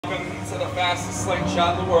to the fastest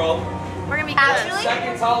slingshot in the world. We're gonna be Actually?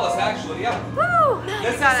 Second tallest, actually, yeah. Woo!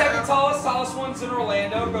 This is the second tallest one's in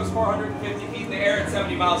Orlando. It goes 450 feet in the air at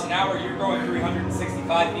 70 miles an hour. You're going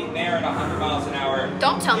 365 feet in the air at 100 miles an hour.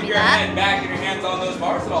 Don't tell me Keep your that. head back and your hands on those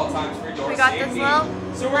bars at all times for your We got safety. this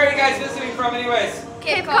little. So where are you guys visiting from anyways?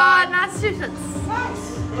 Cape Cod, Massachusetts.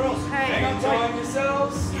 Nice. Girls, Hey. enjoying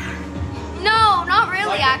yourselves? No, not really,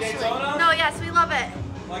 Like a actually. Daytona? No, yes, we love it.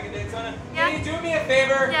 Like a Daytona? Yeah. Can you do me a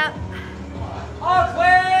favor? Yep. All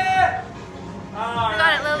clear! All We got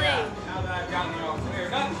right, it, Lily. yeah. Now that I've gotten you all clear.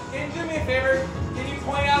 Now, can you do me a favor? Can you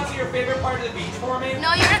point out to your favorite part of the beach for me?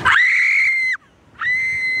 No, you're not.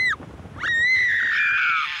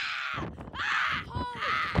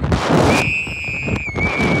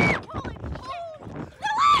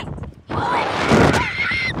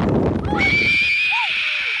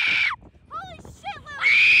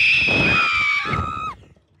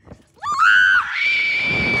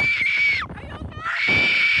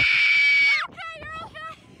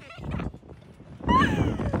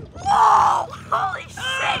 Holy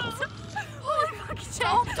shit! Holy fucking shit!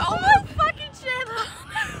 Don't Holy fucking shit!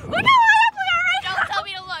 Look how high up we are right now! Don't tell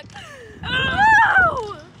me to look.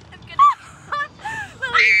 Oh! I'm gonna.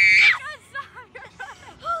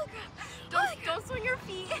 Lily, don't swing your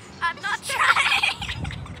feet. I'm not trying.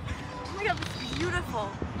 Oh my god, this is beautiful.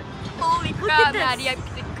 Holy Look crap, at this. Maddie, I'm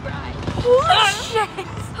gonna cry. Holy shit!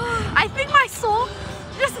 I think my soul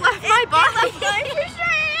just left my body.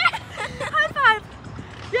 High five!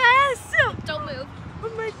 Yes! Don't move. Oh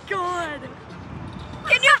my god!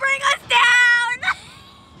 Can you bring us down?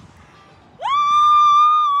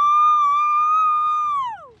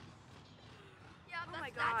 Yeah, Oh my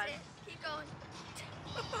that's God. it. Keep going.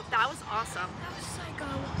 That was awesome. That was psycho.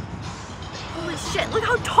 Holy shit, look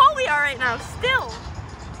how tall we are right now, still!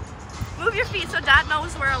 Move your feet so Dad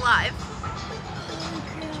knows we're alive.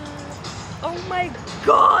 Oh my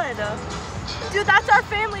god! Dude, that's our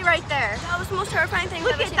family right there. That was the most terrifying thing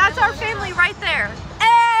Look I've ever at, seen that's in my our life. family right there.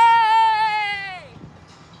 Hey!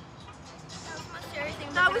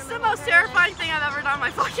 That was the most terrifying thing I've ever done in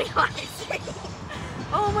my fucking life.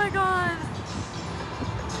 Oh my god.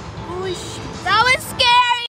 Holy shit. That was scary!